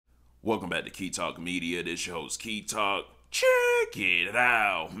Welcome back to Key Talk Media. This your host, Key Talk. Check it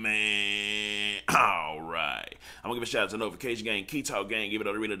out, man. Alright. I'm gonna give a shout out to Notification Gang, Key Talk Gang, give it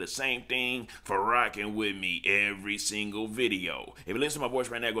all the same thing for rocking with me every single video. If you listen to my voice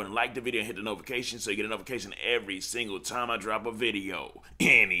right now, go ahead and like the video and hit the notification so you get a notification every single time I drop a video.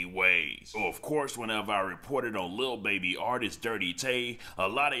 Anyways, of course, whenever I reported on Lil Baby artist Dirty Tay, a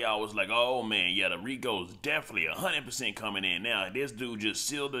lot of y'all was like, oh man, yeah, the RICO's definitely 100% coming in now. This dude just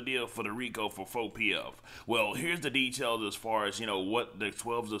sealed the deal for the RICO for 4PF. Well, here's the details as far as, what the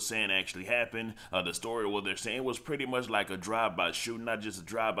 12s are saying actually happened. The story, what they're saying was pretty much like a drive-by shooting, not just a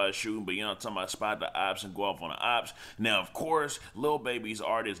drive-by shooting, but I'm talking about spot the ops and go off on the ops. Now, of course, Lil Baby's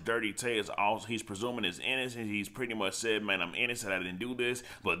artist Dirty Tay is also, he's presuming is innocent. He's pretty much said, man, I'm innocent, I didn't do this,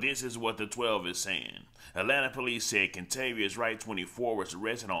 but this is what the 12 is saying. Atlanta police said Contavious Wright, 24, was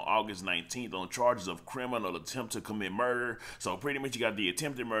arrested on August 19th on charges of criminal attempt to commit murder. So pretty much you got the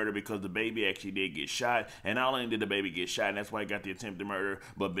attempted murder because the baby actually did get shot, and not only did the baby get shot, and that's why he got the attempted murder,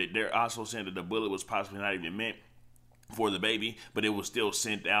 but they're also saying that the bullet was possibly not even meant for the baby, but it was still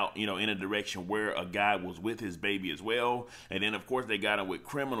sent out, in a direction where a guy was with his baby as well. And then, of course, they got him with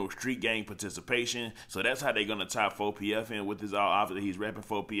criminal street gang participation. So that's how they're going to tie 4PF in with this. Obviously, he's repping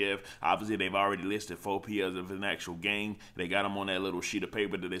 4PF. Obviously, they've already listed 4PF as an actual gang. They got him on that little sheet of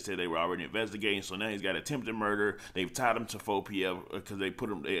paper that they said they were already investigating. So now he's got attempted murder. They've tied him to 4PF because they put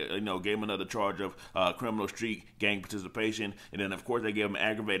him, gave him another charge of criminal street gang participation. And then, of course, they gave him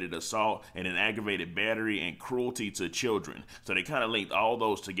aggravated assault and an aggravated battery and cruelty to children. So they kind of linked all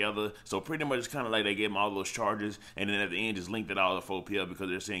those together. So pretty much it's kind of like they gave them all those charges, and then at the end just linked it all to 4PF because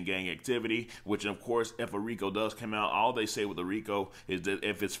they're saying gang activity, which of course if a RICO does come out, all they say with the RICO is that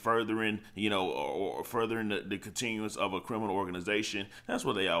if it's furthering, or furthering the continuance of a criminal organization, that's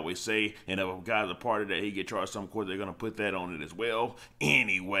what they always say. And if a guy's a part of that, he get charged some court, they're going to put that on it as well.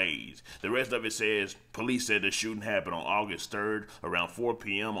 Anyways, the rest of it says, police said the shooting happened on August 3rd around 4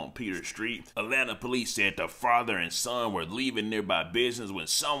 p.m. on Peter Street. Atlanta police said the father and son were leaving nearby business when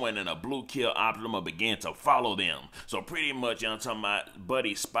someone in a blue Kia Optima began to follow them. So pretty much, I'm talking about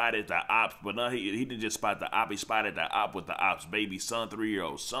Buddy spotted the ops, but no, he didn't just spot the op, he spotted the op with the ops baby son,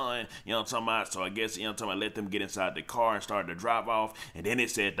 3-year-old son, I'm talking about. So I guess, I'm talking about, let them get inside the car and start to drive off, and then it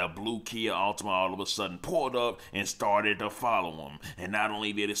said the blue Kia Optima all of a sudden pulled up and started to follow him. And not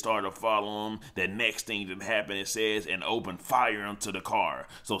only did it start to follow him, the next thing that happened, it says, and opened fire into the car.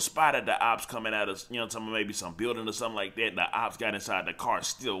 So spotted the ops coming out of, talking about maybe some building or something like that. The ops got inside the car,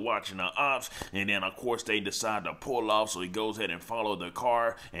 still watching the ops, and then of course they decide to pull off. So he goes ahead and follows the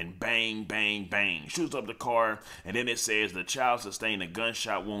car, and bang, bang, bang, shoots up the car. And then it says the child sustained a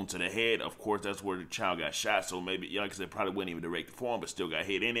gunshot wound to the head. Of course, that's where the child got shot. So maybe, like I said, probably wasn't even direct for him, but still got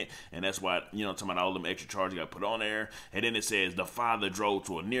hit in it. And that's why, talking about all them extra charges got put on there. And then it says the father drove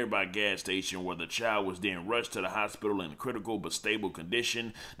to a nearby gas station where the child was then rushed to the hospital in critical but stable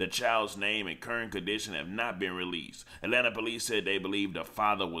condition. The child's name and current condition have not been released. Atlanta police said they believe the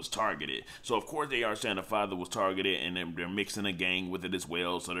father was targeted. So of course they are saying the father was targeted, and they're mixing a gang with it as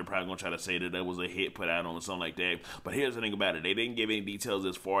well. So they're probably gonna try to say that there was a hit put out on or something like that. But here's the thing about it: they didn't give any details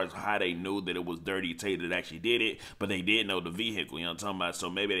as far as how they knew that it was Dirty Tay that actually did it. But they did know the vehicle. You know what I'm talking about? So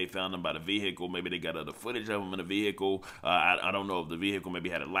maybe they found him by the vehicle. Maybe they got other footage of him in the vehicle. I don't know if the vehicle maybe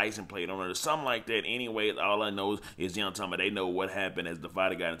had a license plate on it or something like that. Anyways, all I know is, you know what I'm talking about, they know what happened as the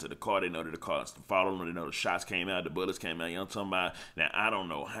father got into the car. They know that the car followed him. They know the shots came out, the bullets came out. You know what I'm talking about? Now, I don't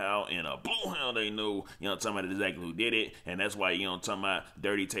know how in a blue hell they knew, what I'm talking about, exactly who did it. And that's why, I'm talking about,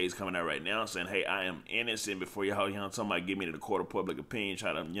 Dirty Tay's coming out right now saying, hey, I am innocent before y'all, I'm talking about, give me to the court of public opinion,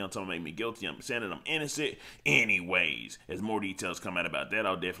 try to, I'm talking about, make me guilty. I'm saying that I'm innocent. Anyways, as more details come out about that,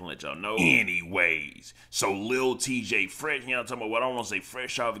 I'll definitely let y'all know. Anyways, so Lil TJay fresh, I'm talking about, what I don't want to say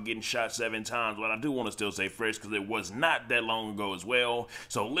fresh off of getting shot 7 times, but I do want to still say fresh because it was not that long ago as well.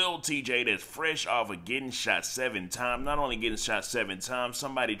 So Lil TJay that's fresh off of getting shot 7 times, not only getting shot 7 times,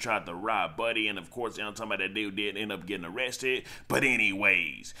 somebody tried to rob Buddy, and of course, I'm talking about, that dude did end up getting arrested. But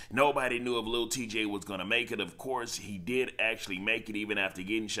anyways, nobody knew if Lil TJay was gonna make it. Of course, he did actually make it even after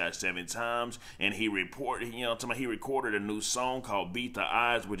getting shot 7 times, and he reported, he recorded a new song called Beat the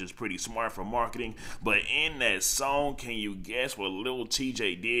Odds, which is pretty smart for marketing. But in that song, can you guess what Lil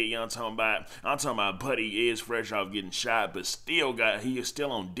TJay did? I'm talking about Buddy is fresh off getting shot, but he is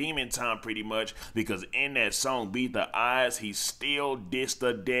still on demon time pretty much, because in that song, song Beat the Odds, he still dissed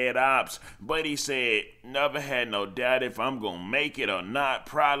the dead ops. But he said, never had no doubt if I'm gonna make it or not.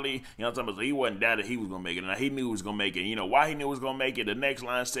 Probably, you know what I'm talking about? So he wasn't doubted he was gonna make it. Now he knew he was gonna make it. You know why he knew he was gonna make it? The next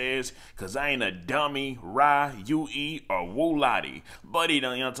line says, cause I ain't a dummy, rah, UE, or woolati. But he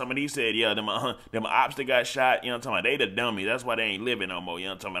done, you know what I'm talking about? He said, yeah, them ops that got shot, you know what I'm talking about? They the dummy. That's why they ain't living no more. You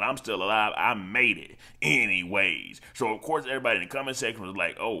know what I'm talking about? I'm still alive. I made it. Anyways. So of course everybody in the comment section was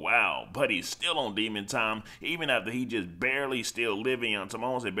like, oh wow, but he's still on demon time, even after he just barely still living. You know what I'm talking about?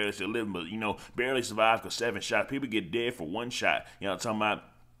 I won't say barely still living, but you know, barely survived for 7 shots. People get dead for 1 shot. You know what I'm talking about?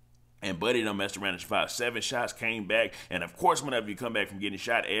 And Buddy done messed around and survived 7 shots, came back. And of course, whenever you come back from getting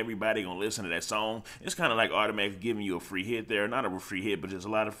shot, everybody gonna listen to that song. It's kind of like automatically giving you a free hit there. Not a free hit, but just a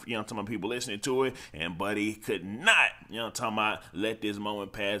lot of, you know, talking about people listening to it. And Buddy could not, you know, talking about let this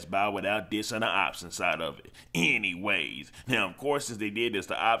moment pass by without dissing the ops inside of it. Anyways, now of course, since they did this,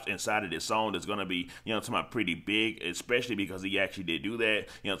 the ops inside of this song is gonna be, you know, talking about pretty big, especially because he actually did do that.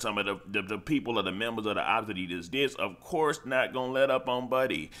 You know, talking about the people or the members of the ops that he just did, of course, not gonna let up on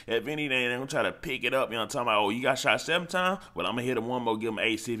Buddy. If anything, they're gonna try to pick it up. You know, talking about, oh, you got shot 7 times? Well, I'm gonna hit him one more, give him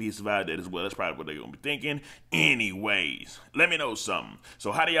 8, see if he survived that as well. That's probably what they're gonna be thinking. Anyways, let me know something.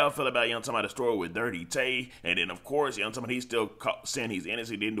 So, how do y'all feel about, you know, talking about the story with Dirty Tay? And then, of course, you know, talking about he's still saying he's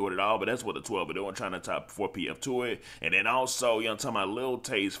innocent, he didn't do it at all, but that's what the 12 are doing, trying to top 4 PF to it. And then also, you know, talking about Lil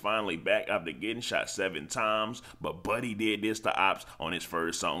Tay's finally back after getting shot 7 times, but Buddy did this to ops on his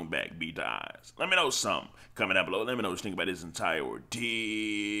first song back, Beat the Odds. Let me know something. Comment down below. Let me know what you think about this entire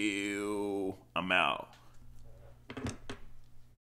ordeal. I'm out.